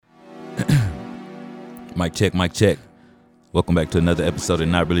Mic check, mic check. Welcome back to another episode of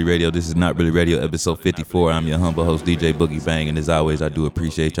Not Really Radio. This is Not Really Radio, episode 54. I'm your humble host, DJ Boogie Bang, and as always, I do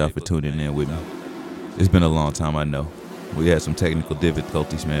appreciate y'all for tuning in with me. It's been a long time, I know. We had some technical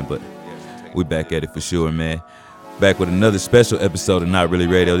difficulties, man, but we back at it for sure, man. Back with another special episode of Not Really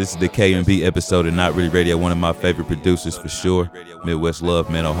Radio. This is the K&B episode of Not Really Radio, one of my favorite producers for sure. Midwest Love,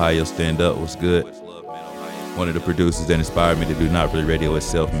 man, Ohio, stand up, what's good? One of the producers that inspired me to do Not Really Radio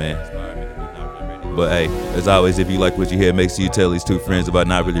itself, man. But hey, as always, if you like what you hear, make sure you tell these two friends about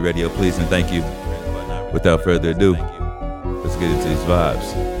Not Really Radio, please, and thank you. Without further ado, let's get into these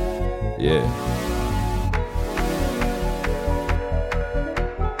vibes. Yeah.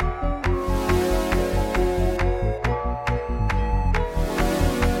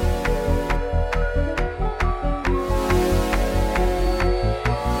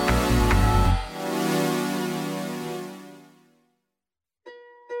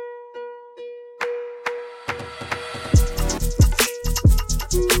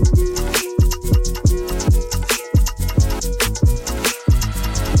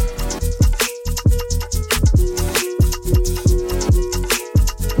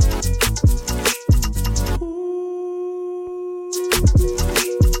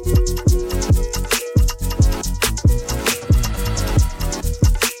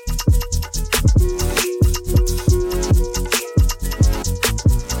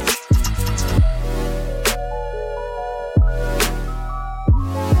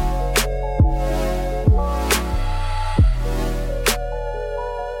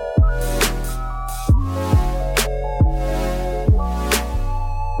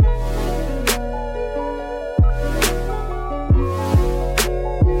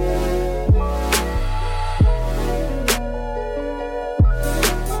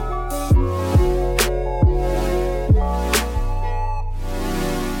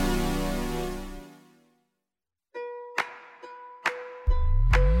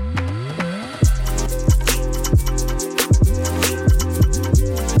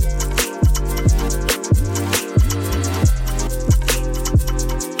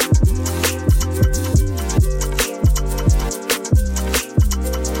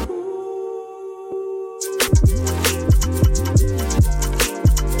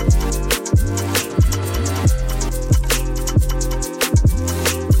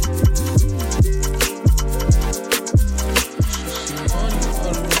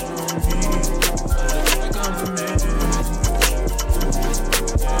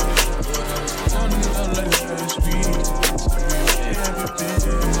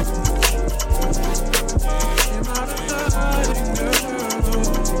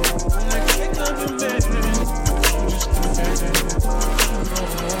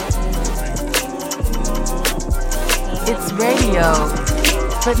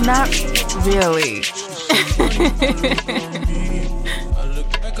 But not really. I look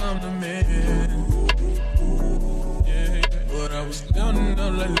like I'm the man. Yeah, but I was down and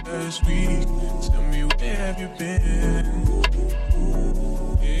out like last week. Tell me where have you been?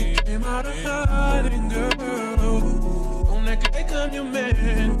 Yeah, came out of hiding, girl. Don't act like I'm your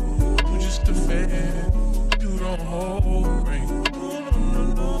man. You just a fan. You don't hold ring.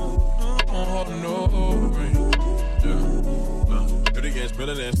 No, don't hold no ring.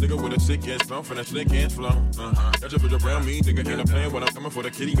 Spilling ass nigga with a sick ass flow from that slick ass flow. Got your bitch around me, nigga ain't a plan when I'm coming for the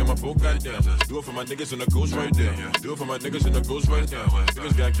kitty, got my full goddamn. Do it for my niggas and the ghost right there. Do it for my niggas and the ghost right there.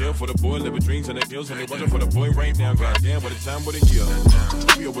 Niggas got killed for the boy, living dreams and the kills, and they watching for the boy right now. Goddamn, what a time, what a year.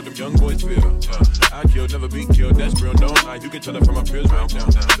 Feel what them young boys feel. I kill, never be killed, that's real, don't lie. You can tell it from my peers right now.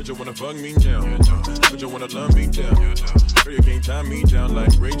 Bitch, you wanna fuck me down. Bitch, you wanna love me down. Girl, you can't tie me down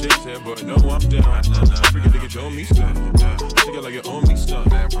like Ray J said, but no, I'm down. Freaking nigga, show me stuff. Take it like you own me stuff.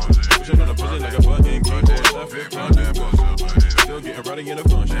 Pushing on the pussy like a button, keep on I feel confident. Still getting rowdy in the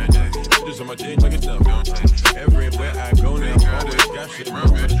function. Just on my dick like it's dumb. Everywhere I go now, always got shit.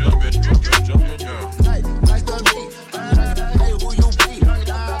 Jumping. Hey, nice to meet. Hey, who you be?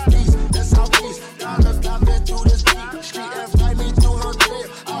 Peace, that's how peace. I've been through this beat. She invite me to her crib.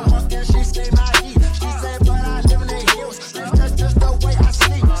 I walk in, she say my heat. She said, but I live in the hills. That's just the way I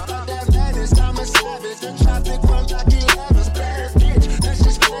sleep. Stop that madness, I'm a savage. The traffic run like 11's bad bitch. And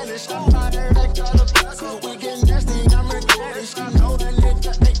she's Spanish. I'm out there, they got a bus. So we get nasty, I'm regretting. She know that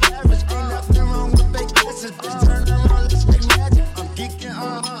nigga ain't average. Ain't nothing wrong with fake kisses. Bitch, turn around, let's make magic. I'm geeking, I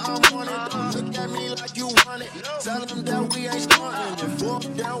want it. Don't look at me like you want it. Tell them that we ain't starting it. Fall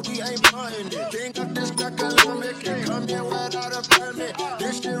down, we ain't butting it. Think of this economic and come here without a permit.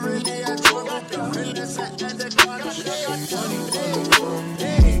 This shit really ain't trouble. The feelings and the economy. They got money,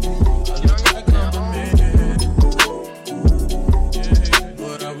 hey. I look like I'm the man. Yeah,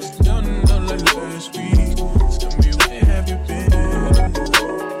 but I was down and out like last week.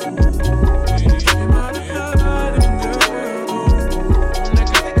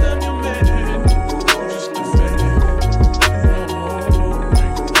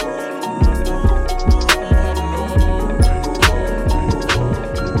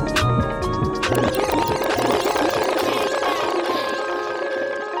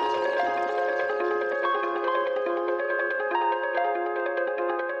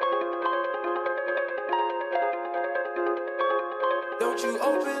 Don't you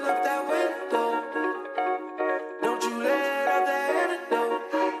open up that window. Don't you let out the antidote.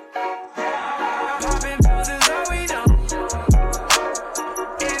 Popping pills is all we know.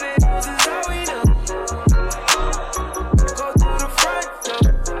 Getting pills is all we know. Go through the front door.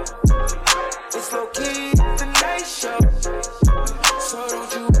 It's low key at the night show. So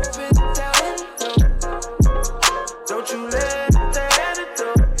don't you open up that window. Don't you let out the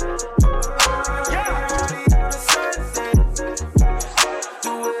antidote. Yeah, party on a Sunday.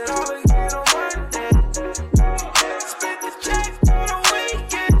 Do it all again on Monday. Spend the check for the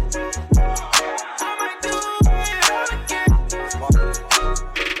weekend. I might do it all again.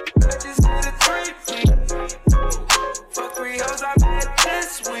 I just hit a 3-peat. For 3 hoes I met this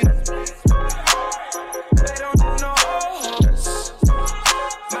week. They don't do no hoes.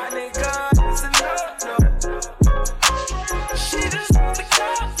 My nigga is a no-no. She just want the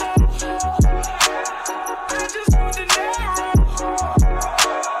combo. I just want the narrow.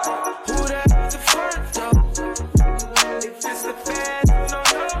 Who that at the front door? If it's the fans, no.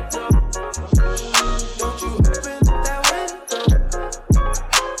 Don't you open up that window.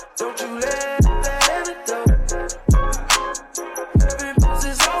 Don't you let out the antidote. Having pills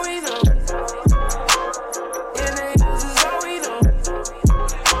is all we know. In the hills is all we know.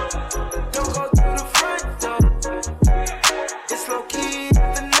 Don't go through the front door. It's low key at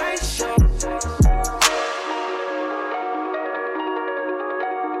the night show.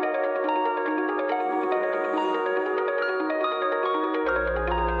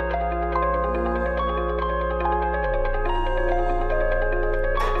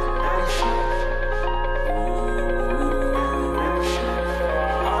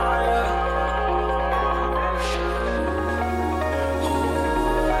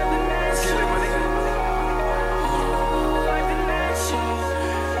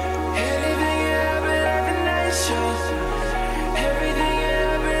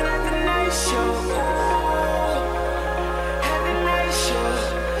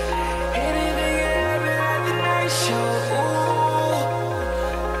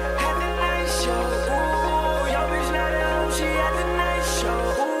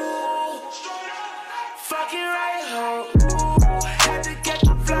 Fucking right home. Had to catch a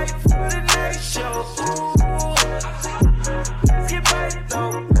flight for the night show. Let's get right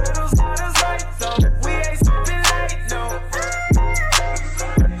though. Pedals on us right though. We ain't sipping late, no.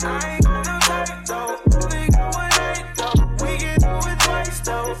 I ain't got no time though. We go one night though. We can do it twice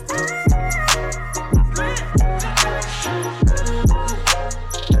though.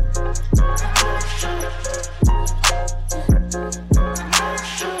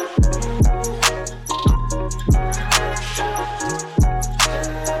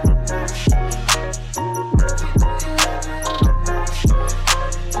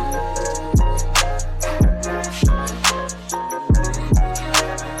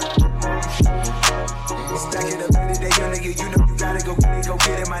 Stack it up any day, young nigga, you know you gotta go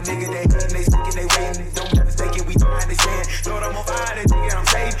get it, my nigga, they hatin', they stickin', they waitin', don't be mistaken, we behind the stand, Lord, I'm on fire, that nigga, I'm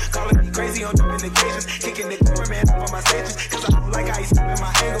saved, calling me crazy on different occasions, kicking the cameraman up on my stages, cause I don't like how he steppin'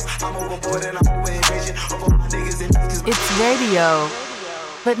 my angles, I'm overboard and I'm over invasion, over my niggas and niggas. It's radio,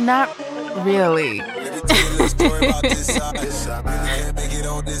 but not really. Let me tell you a little story about this side. Can't make it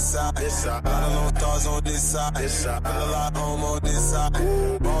on this side. A lot of lone stars on this side. A lot home on this side.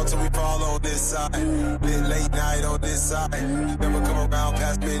 Ball till we fall on this side. Been late night on this side. Never come around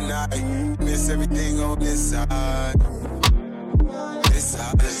past midnight. Miss everything on this side. This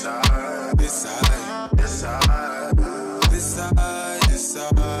side, this side, this side, this side, this side, this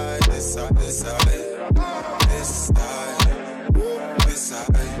side, this side, this side, this side, this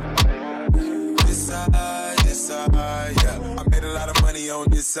side. This side, yeah. I made a lot of money on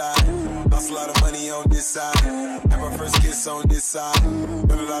this side. Lost a lot of money on this side. Had my first kiss on this side.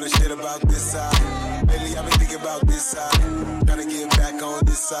 Learned a lot of shit about this side. Lately I've been thinking about this side. Tryna get back on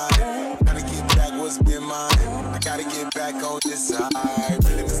this side. Tryna get back what's been mine. I gotta get back on this side.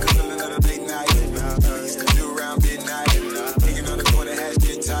 Really miss the feeling of the late night. Used to do around midnight. Kicking on the corner, hash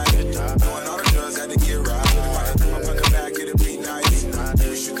get tight. Doing all the drugs, had to get right. If I could come up on the back, it'd be nice.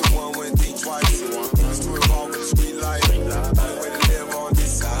 Maybe shoot the one, wouldn't think twice. Used to evolve with the street life. Only way to live on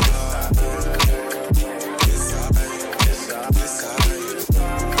this side. This side, this side, this side.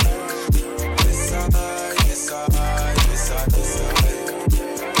 This side, this side, this side, this side.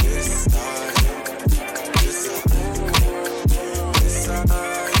 This side, this side, this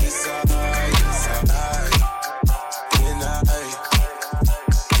side.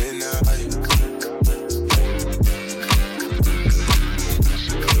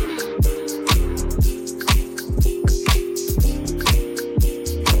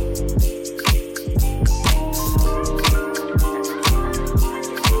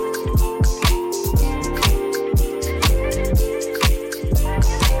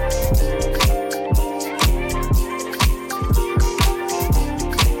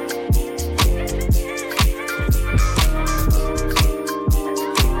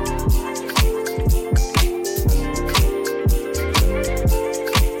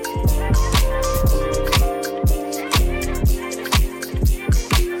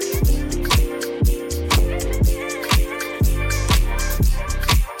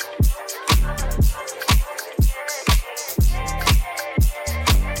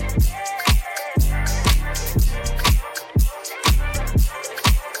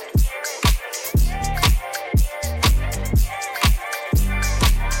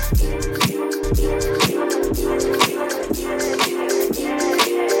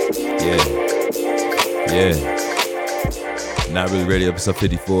 Yeah. Not Really Radio episode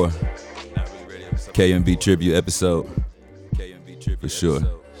 54. KMB tribute episode. For sure.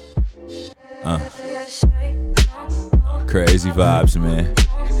 Crazy vibes, man.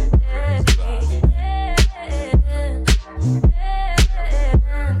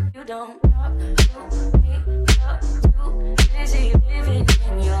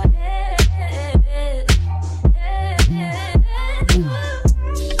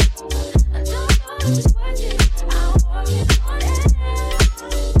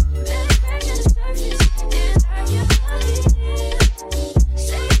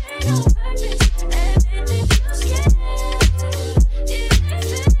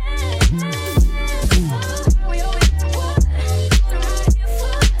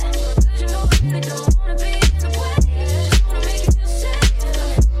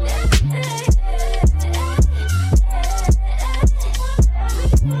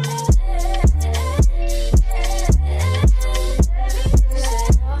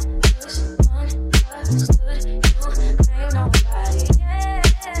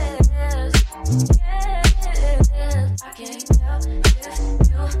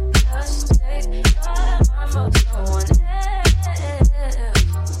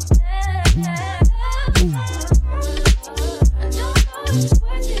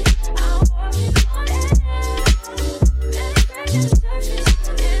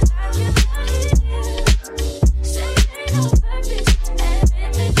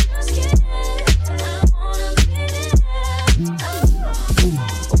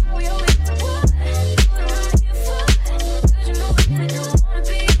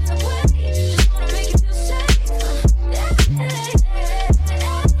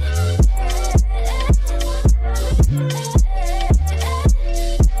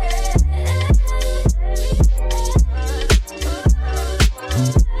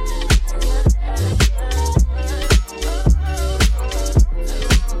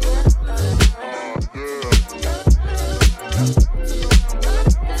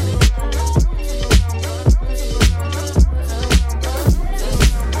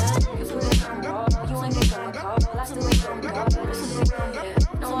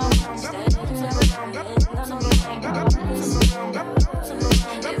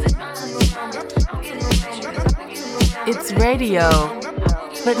 It's radio,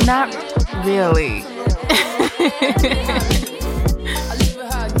 but not really.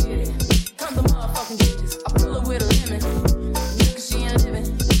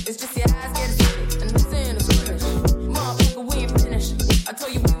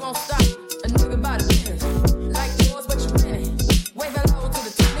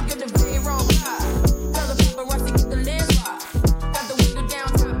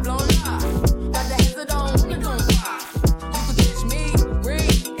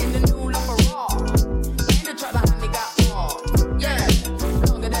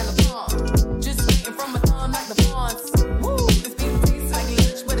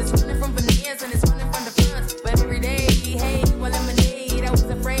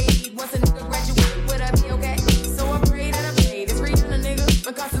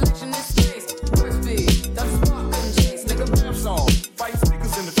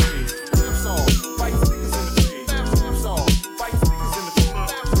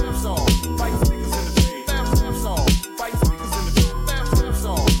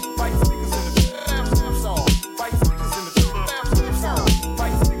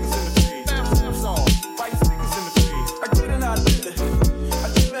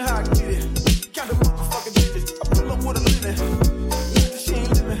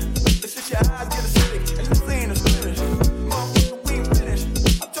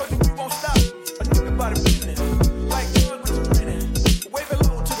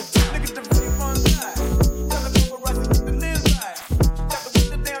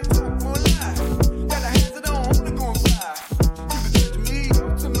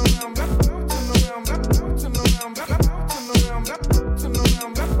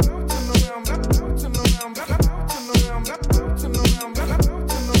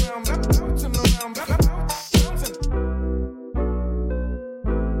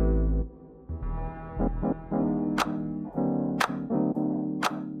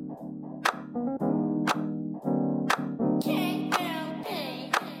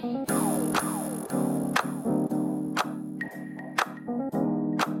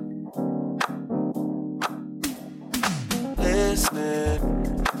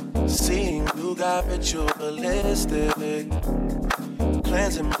 Seeing you got ritualistic,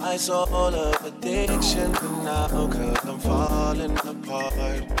 cleansing my soul of addiction now, cause I'm falling apart.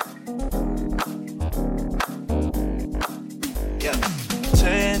 Yeah,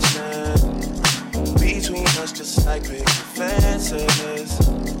 tension between like big fences.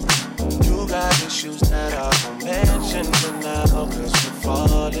 You got issues that I won't mention for now, cause we're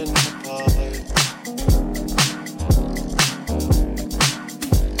falling apart.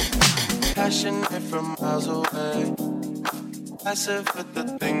 Passionate from miles away, passive with the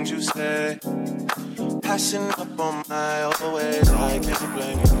things you say, passing up on my always. I can't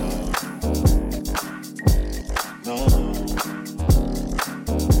blame you, no.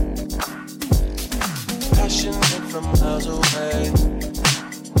 Passionate from miles away,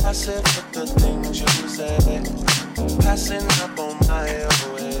 passive with the things you say, passing up on my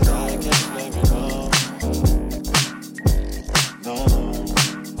always. I can't blame you, no.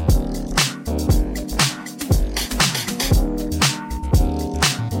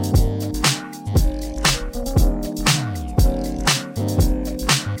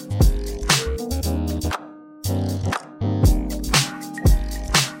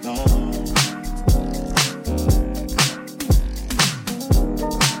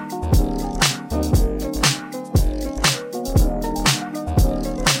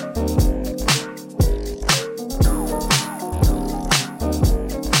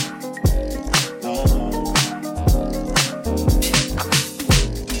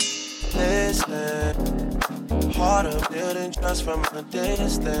 From a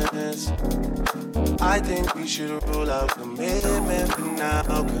distance, I think we should rule out commitment for now,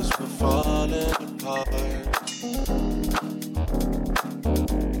 cause we're falling apart.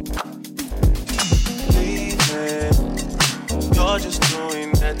 Leaving, you're just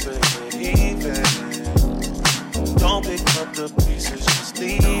doing that to get even. Don't pick up the pieces, just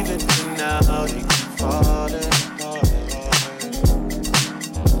leave it for now. They keep falling apart.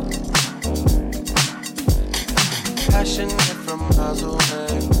 Passionate from miles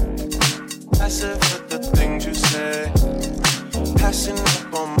away, passive with the things you say, passing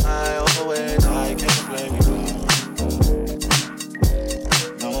up on my always. I can't blame you,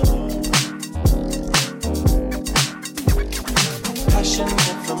 no.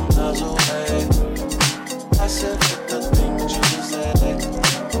 Passionate from miles away, passive with the things you say,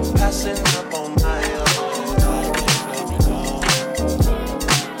 passing up on my always. I can't blame you, no.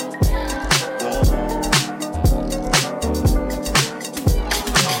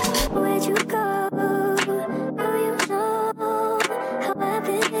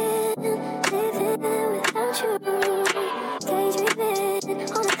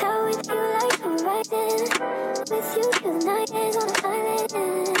 With you till the night is on an island.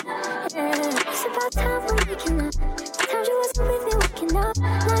 Yeah. It's about time we're waking up. The times you wasn't with me waking up.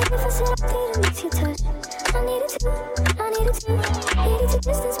 Magnificent, I need to miss your touch. I needed to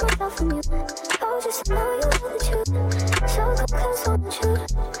distance myself from you. Oh, just to know you know the truth. So come close, won't you?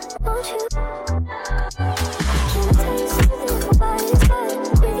 Won't you? Can I tell you something if my body's good?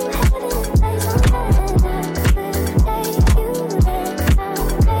 With your head in a place on head. I could take you there.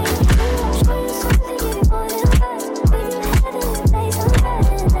 I'll show you something if you want it. With your head in a place on head.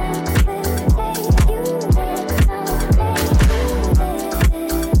 I could take you there. I'll take you there.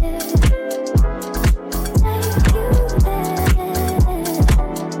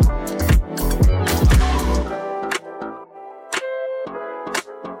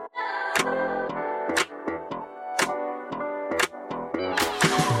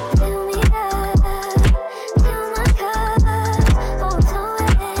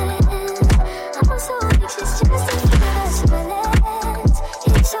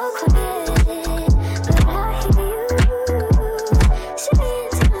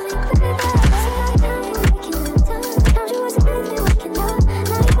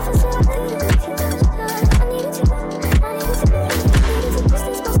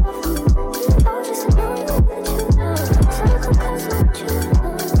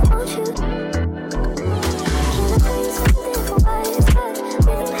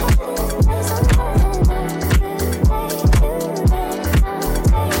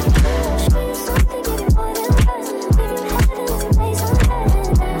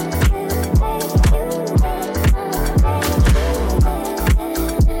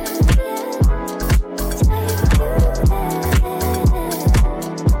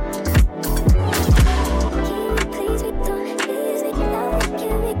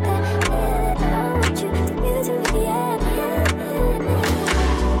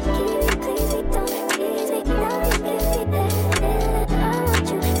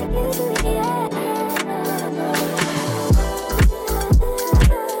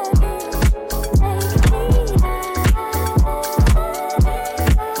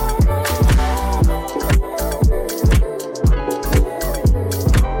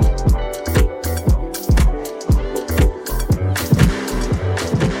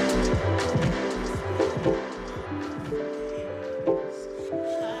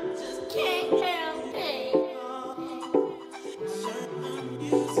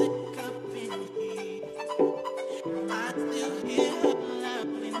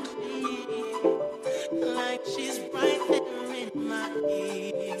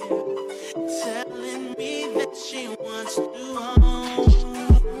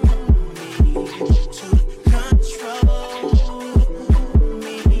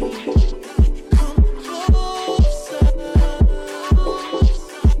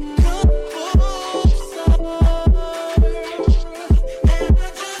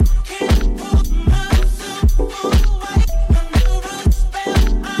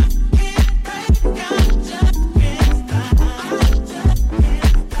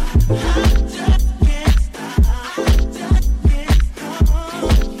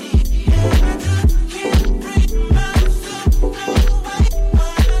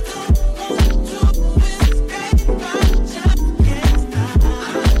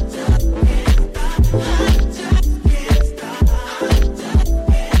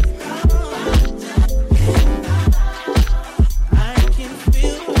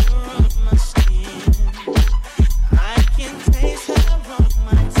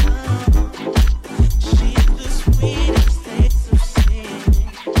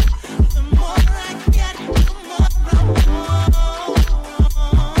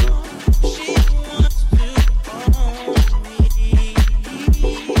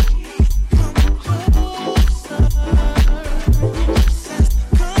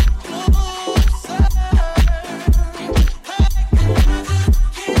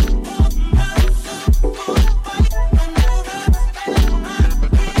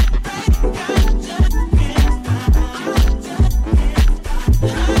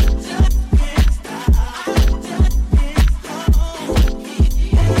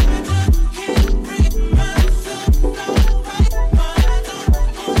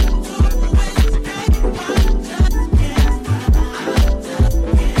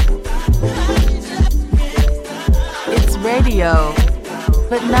 radio,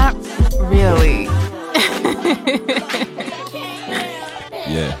 but not really.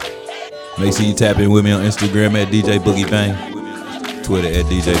 Yeah. Make sure you tap in with me on Instagram at DJ Boogie Bang, Twitter at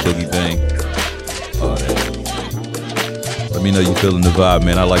DJ Boogie Bang. All that. Let me know you feeling the vibe,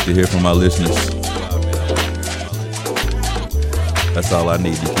 man. I like to hear from my listeners. That's all I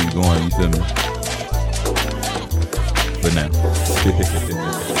need to keep going, you feel me? For now.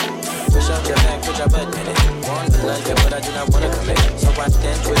 Push up your back, put your butt in it. Want to like it, but I do not want to commit. So I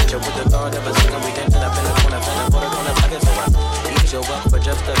stand with you with the thought of a single weekend that I've been up on a pen and put it on a pocket. So I eat you up for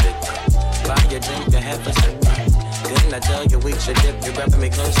just a bit. Buy your drink and have a sip. Didn't I tell you we should dip? You're grabbing me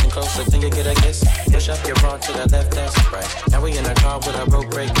close and closer till you get a kiss. Push up your bra to the left, that's right. Now we in a car with a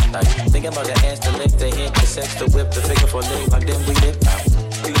rope break. Like, thinking about the ass, the leg, the hit, the sex, the whip, the figure for leg. Like then we dip out.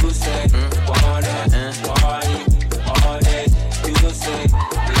 You say, want it, party, all day. You say,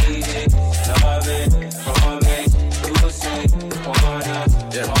 need it, love it, from me. You say, wanna,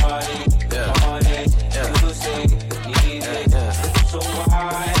 party, all day. You say, need it, so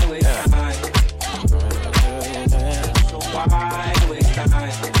why waste time? So why waste time?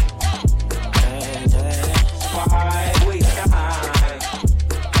 Why waste time?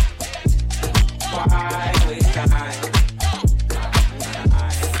 Why waste time?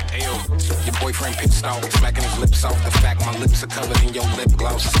 Boyfriend pissed off, smacking his lips off. The fact my lips are covered in your lip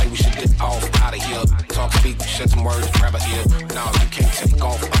gloss. I say we should dip off, out of here. Talk, speak, shed some words, grab a ear. No, you can't take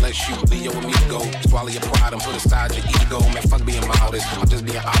off unless you Leo with me to go. Swallow your pride and put aside your ego. Man, fuck being modest, I'm just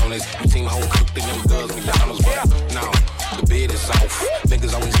being honest. You seem whole cooked in them girls, McDonald's, but no. The bid is off.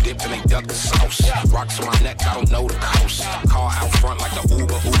 Niggas always dip and they duck the sauce. Rocks on my neck, I don't know the coast. Car out front like the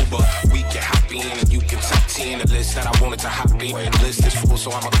Uber. We can hop in and you can top 10 the list that I wanted to hop in. The list is full,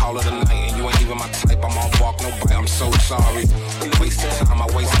 so I'ma call it a night. And you ain't even my type, I'm on walk, no bite. I'm so sorry. Wasting time, I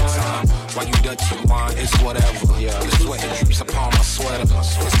wasted time. While you Dutch you wine, it's whatever. The sweat it drips upon my sweater.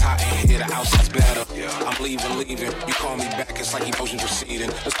 It's hot in here, the outside's better. I'm leaving. You call me back, it's like emotions receding.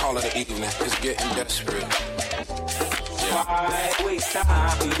 Let's call it an evening. It's getting desperate. Why waste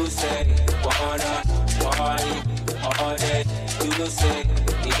time? You say, wanna, party, all day. You say,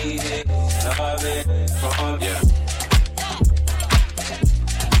 need it, love it, from me.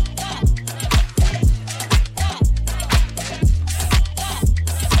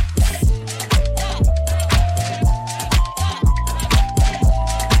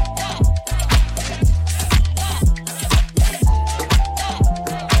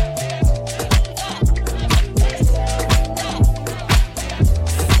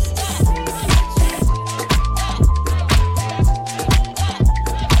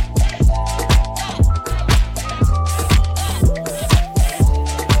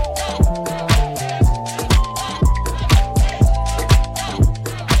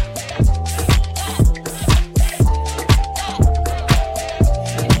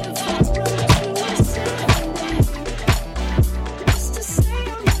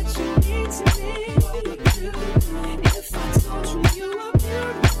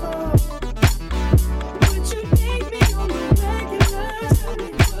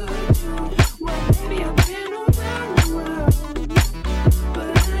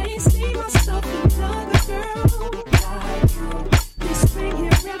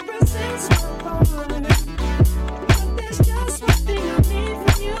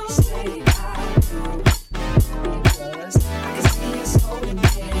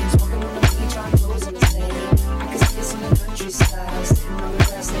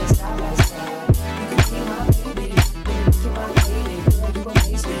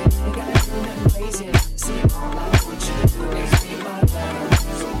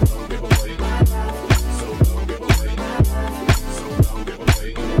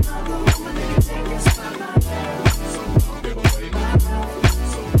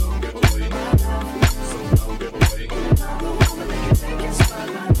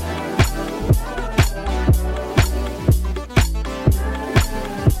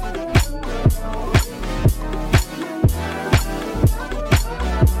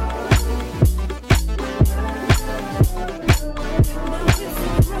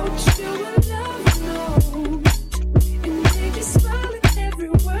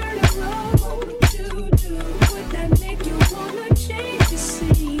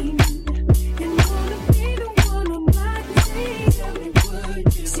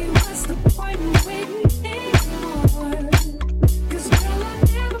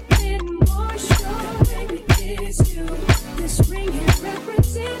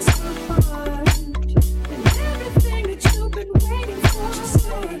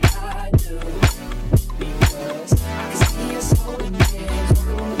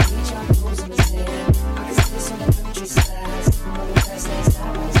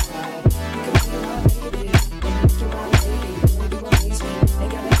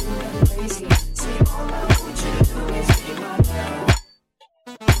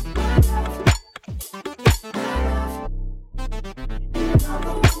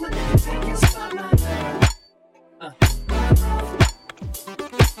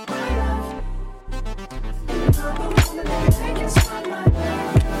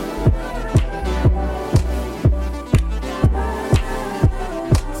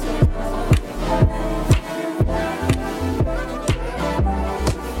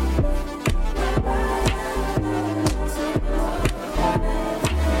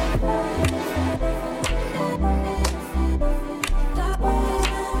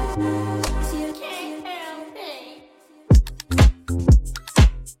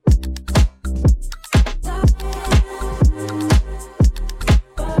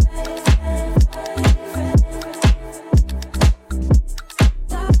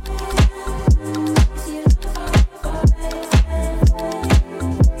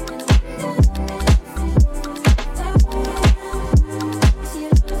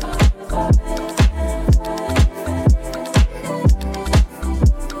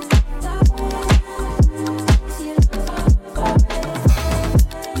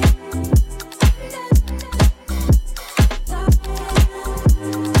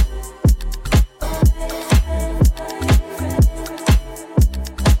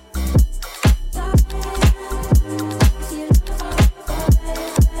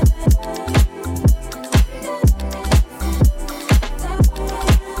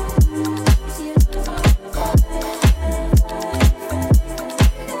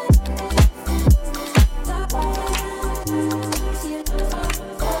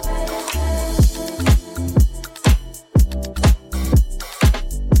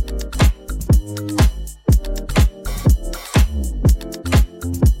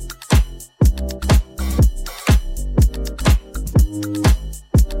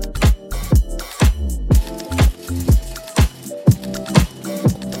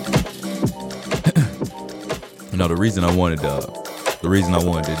 reason I wanted to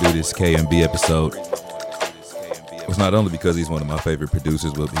do this KMB episode was not only because he's one of my favorite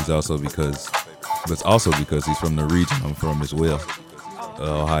producers, but it's also because he's from the region I'm from as well.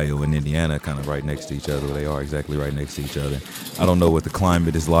 Ohio and Indiana kind of right next to each other. They are exactly right next to each other. I don't know what the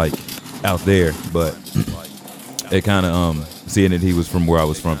climate is like out there, but it kind of seeing that he was from where I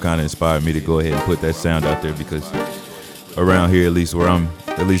was from kind of inspired me to go ahead and put that sound out there, because around here, at least where I'm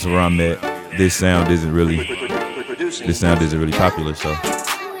at, this sound isn't really popular. So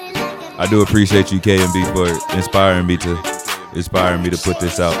I do appreciate you, KMB, for inspiring me to put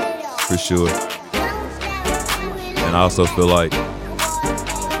this out for sure. And I also feel like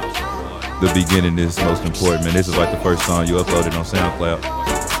the beginning is most important, man. This is like the first song you uploaded on SoundCloud.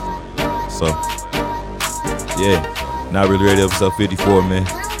 So yeah, Not Really Radio episode 54, man.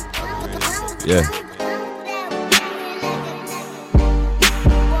 Yeah.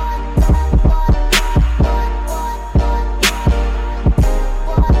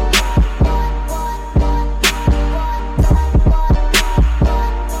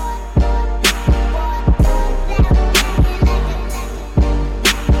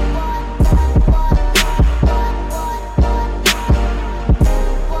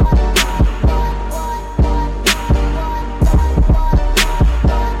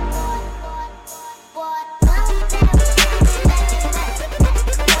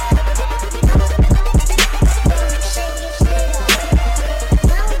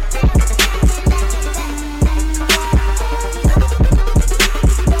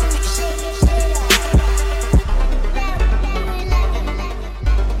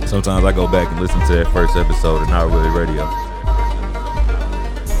 Sometimes I go back and listen to that first episode of Not Really Radio,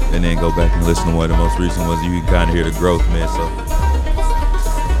 and then go back and listen to one of the most recent ones. You can kind of hear the growth, man. So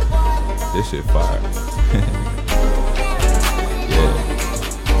this shit fire. Yeah.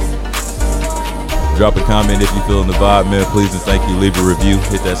 Drop a comment if you feeling the vibe, man. Please and thank you. Leave a review.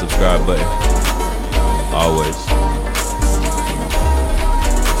 Hit that subscribe button. Always.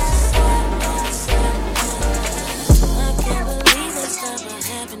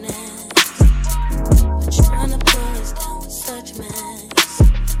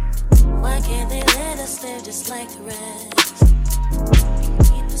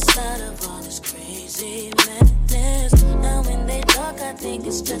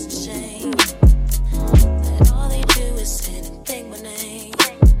 Never say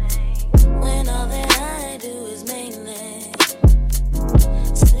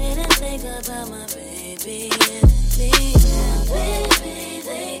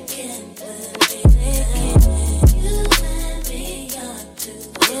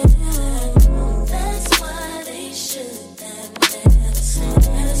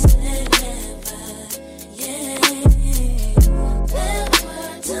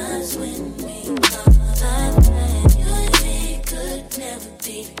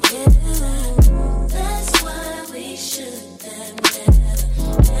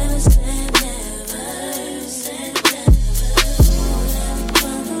never.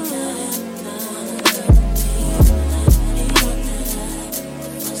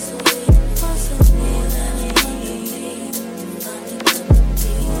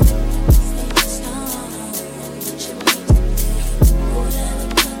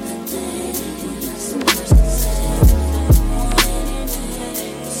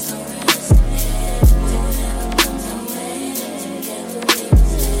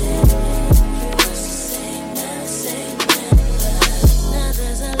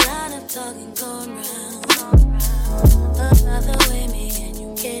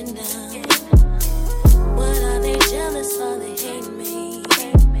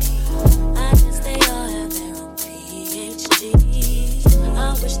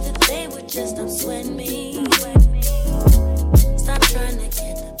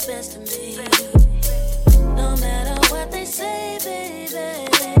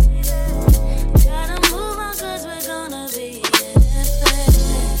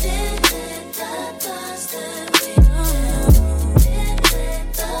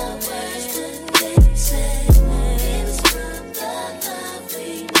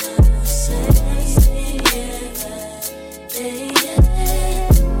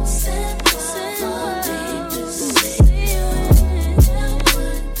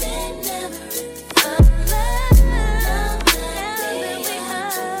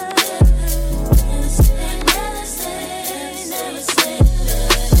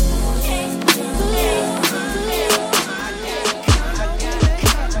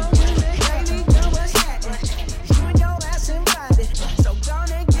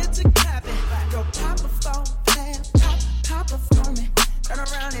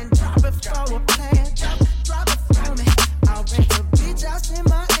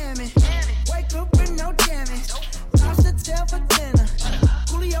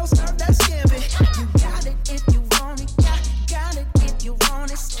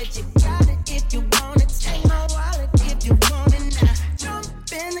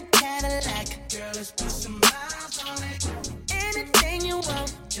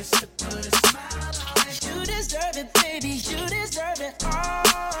 just to put a smile on it. You deserve it, baby, you deserve it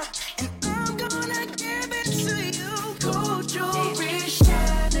all. And I'm gonna give it to you. Gold jewelry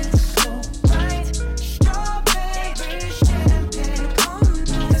shining so bright. Strawberry champagne on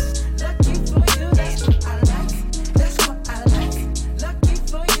us. Lucky for you, that's what I like. That's what I like. Lucky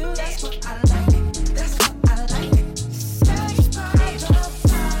for you, that's what I like. That's what I like. Sex by the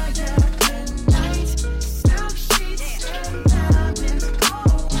fire at night. Silk sheets and diamonds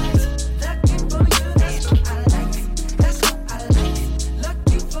all white. Lucky for you, that's what I like. That's what I like.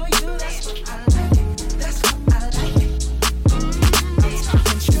 Lucky for you, that's what I like. That's what I like. I'm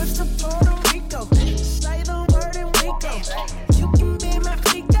talking trips to Puerto Rico. Say the word and we go. You can be my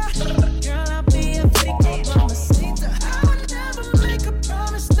flica. Girl, I'll be a flica. Mamacita. I would never make a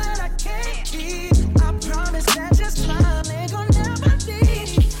promise that I can't keep. I promise that your smile ain't gon' never leave.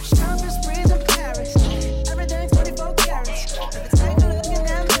 Shopping sprees in Paris. Everything's 24 carats. Let me take a look in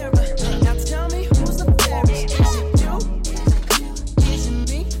that mirror. Now tell me who's the fairest. Is it you?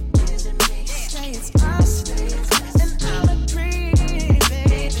 Is it me? Say it's us. And I'll agree,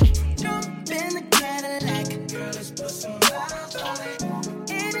 baby. Jump in the Cadillac. Girl, let's put some miles on it.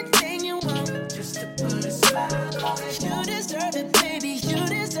 Anything you want, just to put a smile on it. You deserve it, baby. You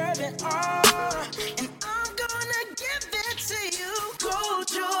deserve it all. And I'm gonna give it to you. Gold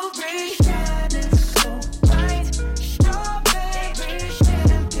jewelry shining so bright. Strawberry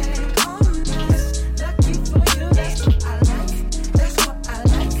champagne on us. Lucky for you, that's what I like. That's what I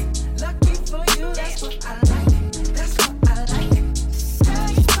like. Lucky for you, that's what I like. That's what I like.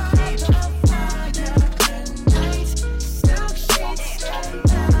 Sex by the fire at night. Silk sheets and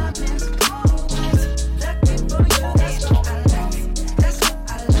diamonds all white. Lucky for you, that's what I like. That's what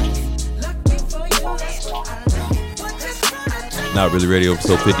I like. Lucky for you, that's what I like. What this gonna do? Not Really Radio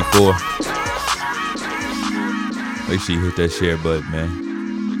episode 54. Make sure you hit that share button, man.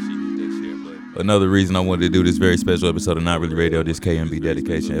 Another reason I wanted to do this very special episode of Not Really Radio, this KMB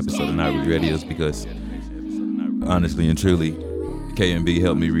dedication episode of Not Really Radio, is because honestly and truly, KMB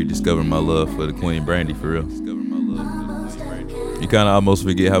helped me rediscover my love for the Queen Brandy, for real. You kind of almost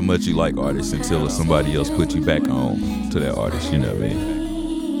forget how much you like artists until somebody else puts you back on to that artist, you know what I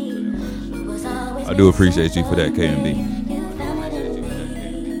mean? I do appreciate you for that, KMB.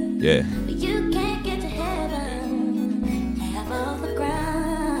 Yeah. You can't get to heaven, half of the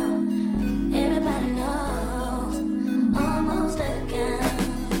ground. Everybody knows, almost again.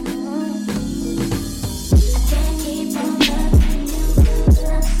 I can't keep on loving you till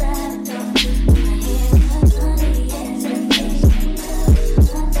I'm sad. I hear honey hesitation,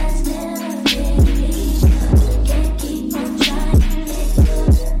 but that's never really. Can't keep on trying to get good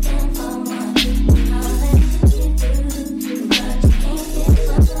and for one. All that you do, but you can't get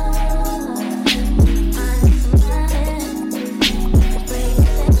for love.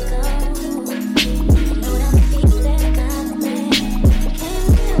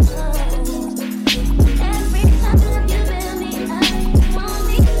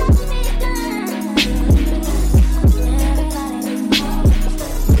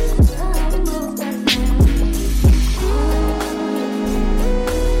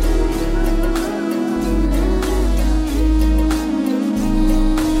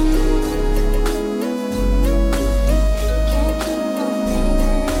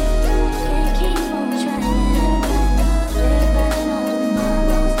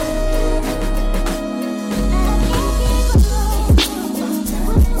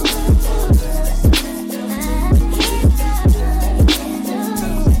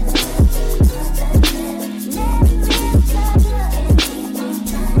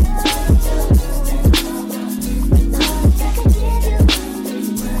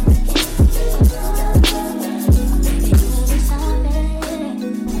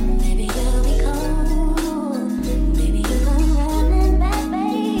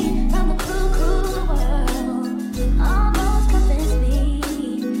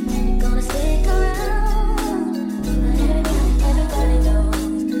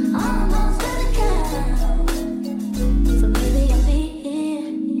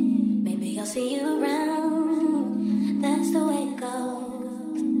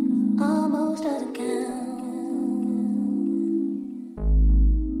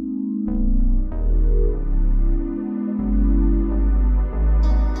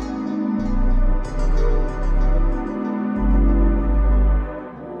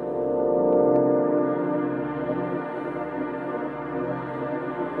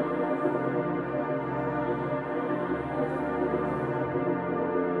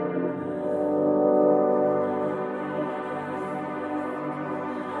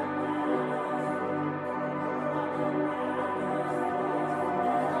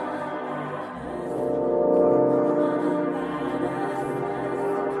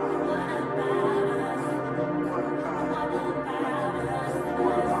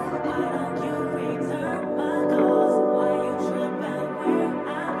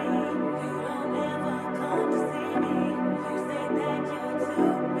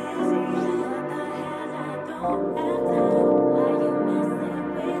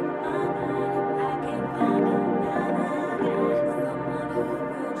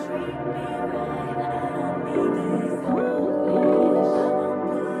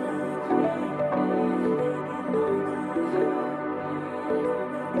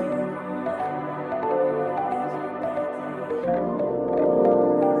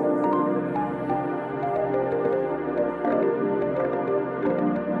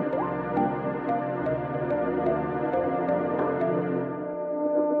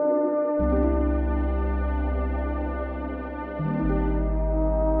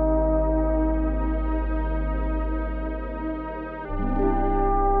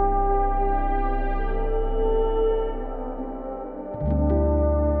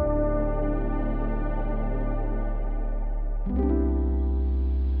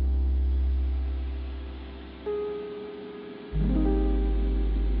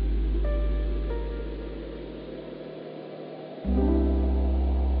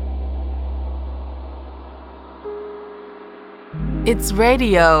 It's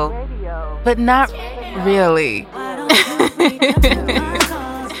radio, but not really.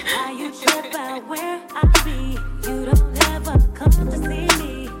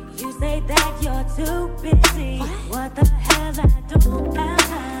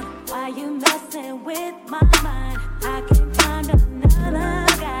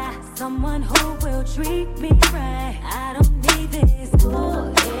 Someone who will treat me right. I don't need this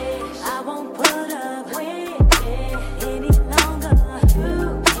bullshit. I won't put up with it any longer.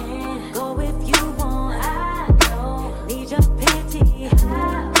 You can go if you want. I don't need your pity.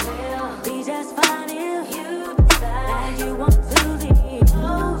 I will be just fine if you decide that you want to leave.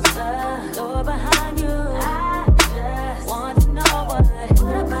 Close the door behind you. I just want to know what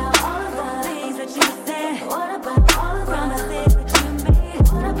about all of the things that you said? What about all of the promises that you made?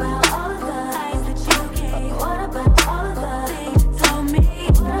 What about all of the lies that you gave? What about all of the things you told me?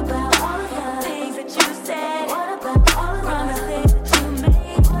 What about all of the things that you said? What about all of the promises that you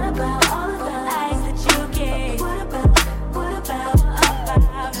made? What about all of the lies that you gave? What about us? What about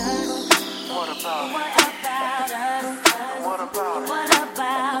us? What about us? What about What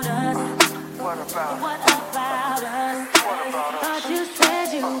about us? What about What about us? Thought you said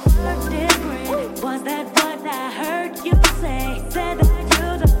you were different. Was that what I heard you say? Said that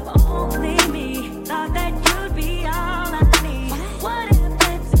you'd love only me. Thought that you'd be all I need. What if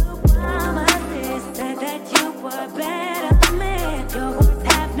the two promises said that you were better man? Your words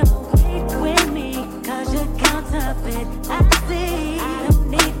have no weight with me, 'cause you're counterfeit. I see. I don't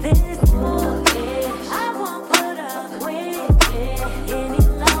need this bullshit. I won't put up with it any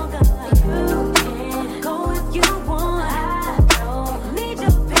longer. You can go if you want. I don't need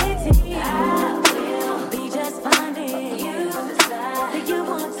your pity. I will be just fine if you decide that you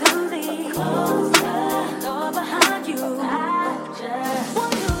want to leave. Close the door behind you. I just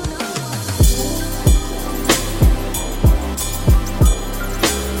want to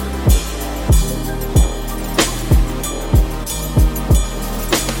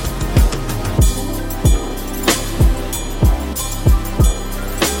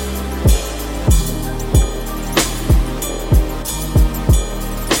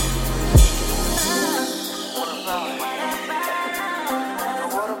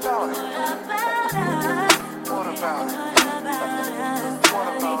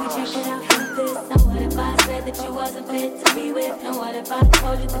that you wasn't fit to be with? And what if I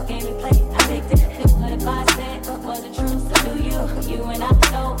told you the game we played, I picked it? And what if I said it wasn't true? So do you and I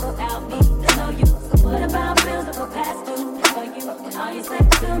know without me, there's no you. So what about bills that were past due for you? And all you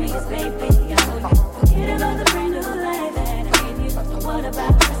said to me is, baby, I owe you. Forget about the brand new life that I gave you. And what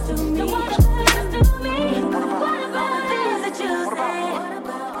about us to me? What about us to me? What about the things that you said? What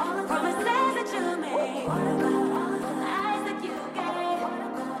about all the promises that you made? What about all of the lies that you gave? What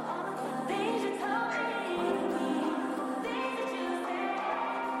about all of the things you told me? Things that you said.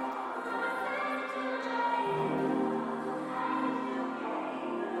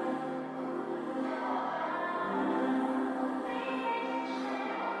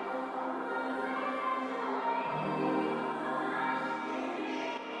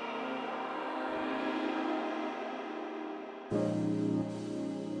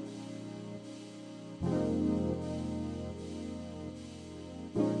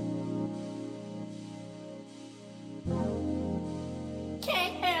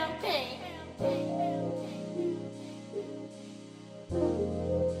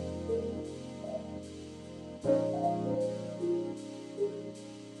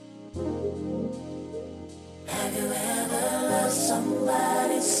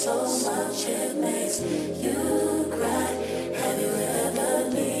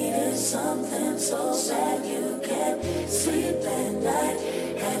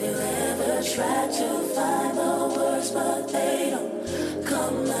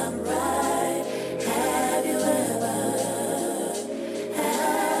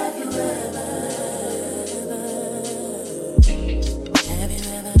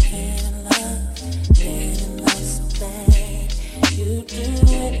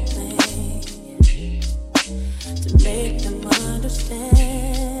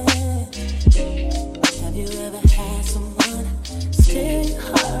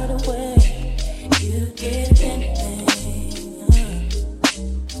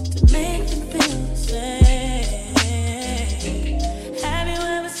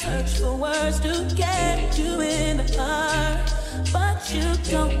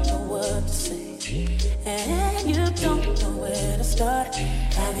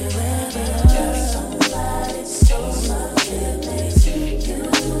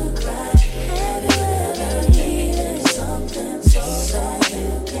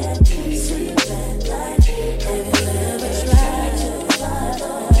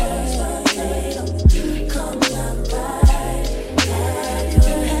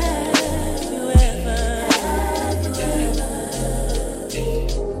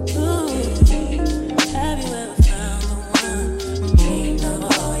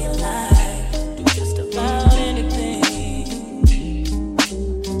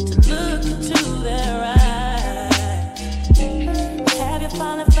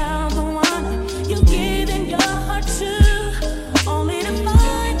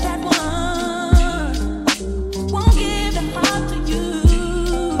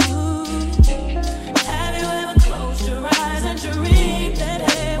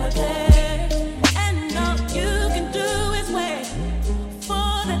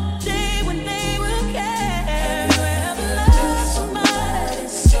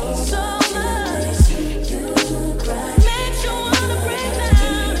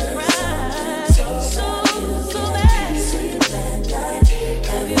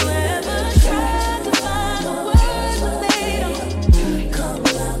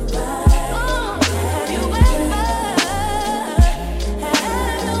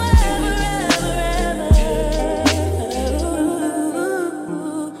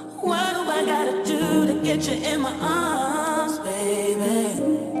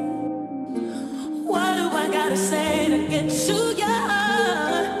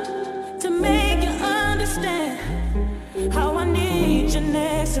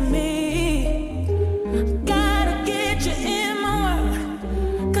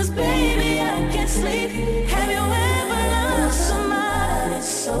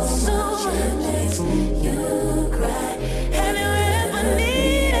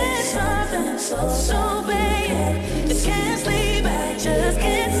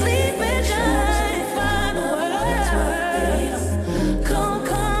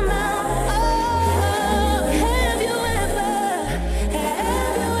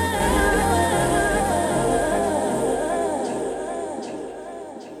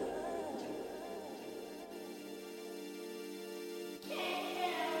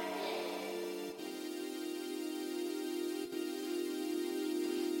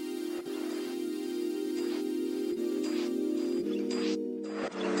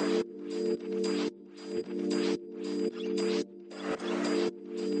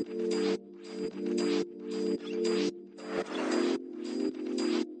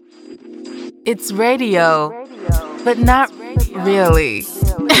 It's radio, but not really.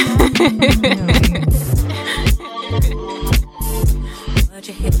 But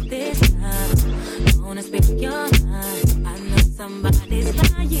you hit this time, wanna speak your mind. I know somebody's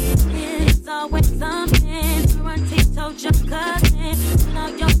lying. It's always something. Guarantee told your cousin. Now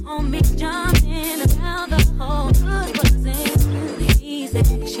you're on me jumping around the whole hood wasn't. He said,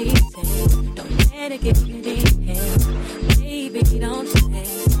 she said, don't let it get in the head. Baby, don't say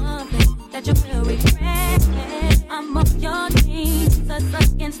something that you will regret. I'm up your team, just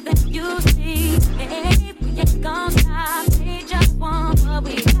against that you see. Hey, we ain't gon' stop, they just want what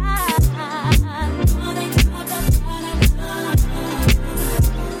we got. Oh, they talk about it, oh,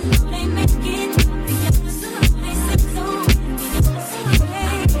 they make it obvious. They say so envious.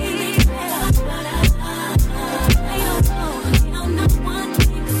 Baby,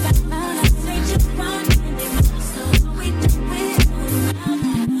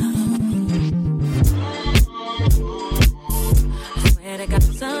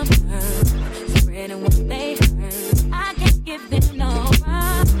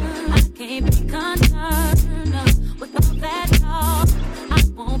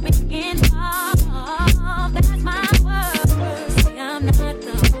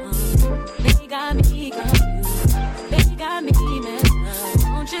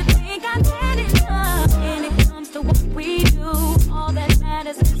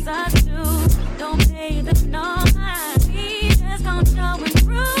 loves us too. Don't pay the no mind. We just gon' show and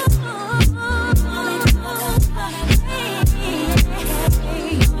prove.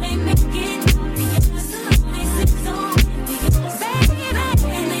 They make it obvious. They sit so envious.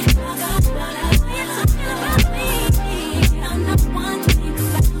 Baby, they talk about us. It's something about me. I'm not one to think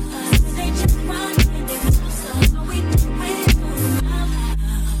about us. They just run and they move. So we do it.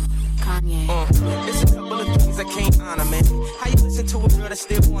 Kanye. It's a couple of things I can't honor, man. How you listen to a girl that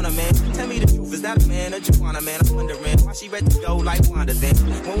still want a man? Tell me the truth, is that a man or Juana, man? I'm wondering why she ready to go like Wanda then.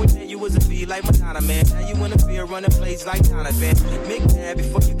 When we met you was a B like Madonna, man. Now you in the field running plays like Donovan. McNabb,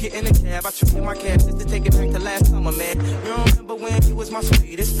 before you get in the cab, I traded my cash just to take it back to last summer, man. You don't remember when you was my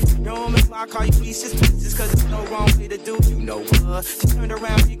sweetest? You don't remember I call you pieces, cause it's no wrong way to do, you know what? She turned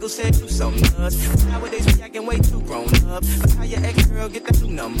around, people said you so nuts. Nowadays we acting way too grown up. But how your ex-girl get that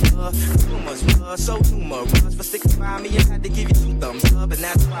new number? Rumors were so numerous, but sticking by me, I had to give you 2 thumbs up, and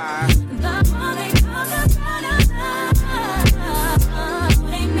that's why. The more they talk about us,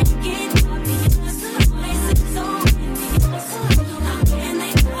 they make it obvious. They sit so envious. How can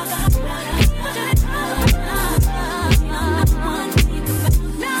they talk about us? I'm not one to think about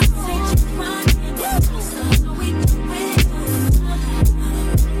us. They just run and they move. So we do it.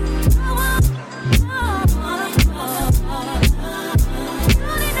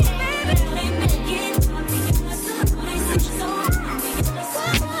 They make it obvious. They sit so envious.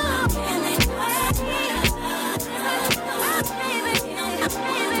 How can they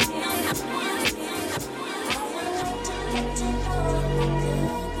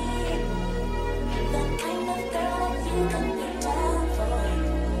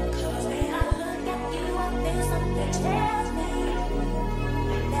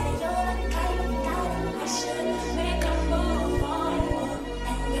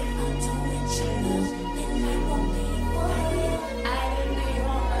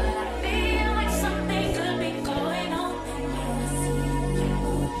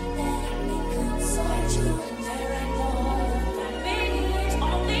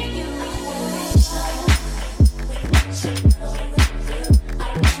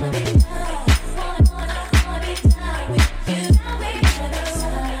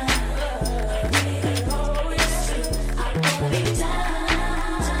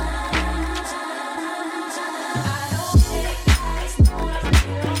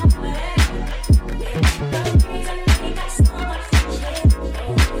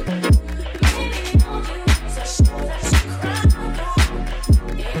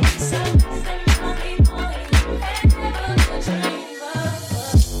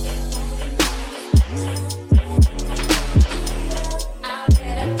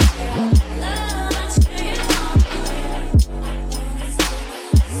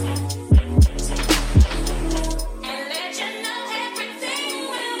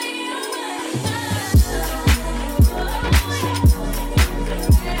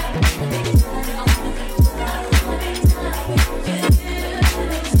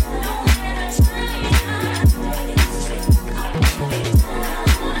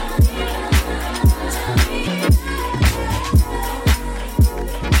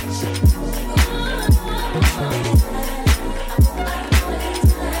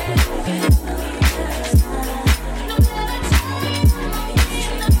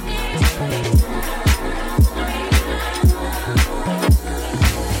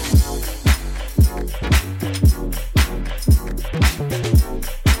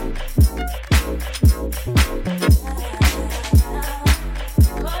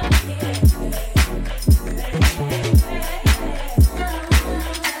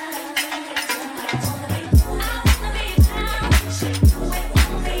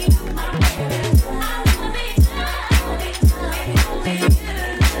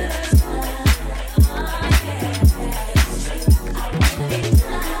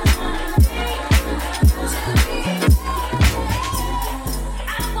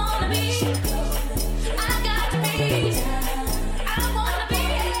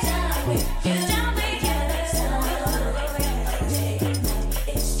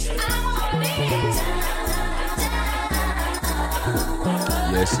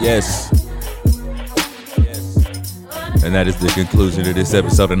Yes. And that is the conclusion of this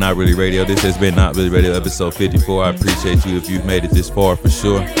episode of Not Really Radio. This has been Not Really Radio episode 54. I appreciate you if you've made it this far for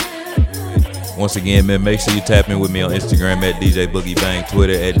sure. Once again, man, make sure you tap in with me on Instagram at DJ Boogie Bang,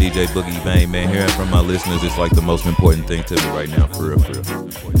 Twitter at DJ Boogie Bang, man. Hearing from my listeners is like the most important thing to me right now, for real.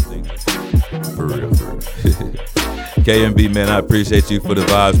 KMB, man, I appreciate you for the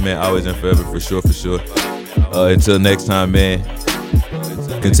vibes, man. Always and forever, for sure. Until next time, man,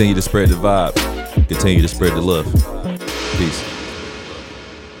 continue to spread the vibe. Continue to spread the love. Peace.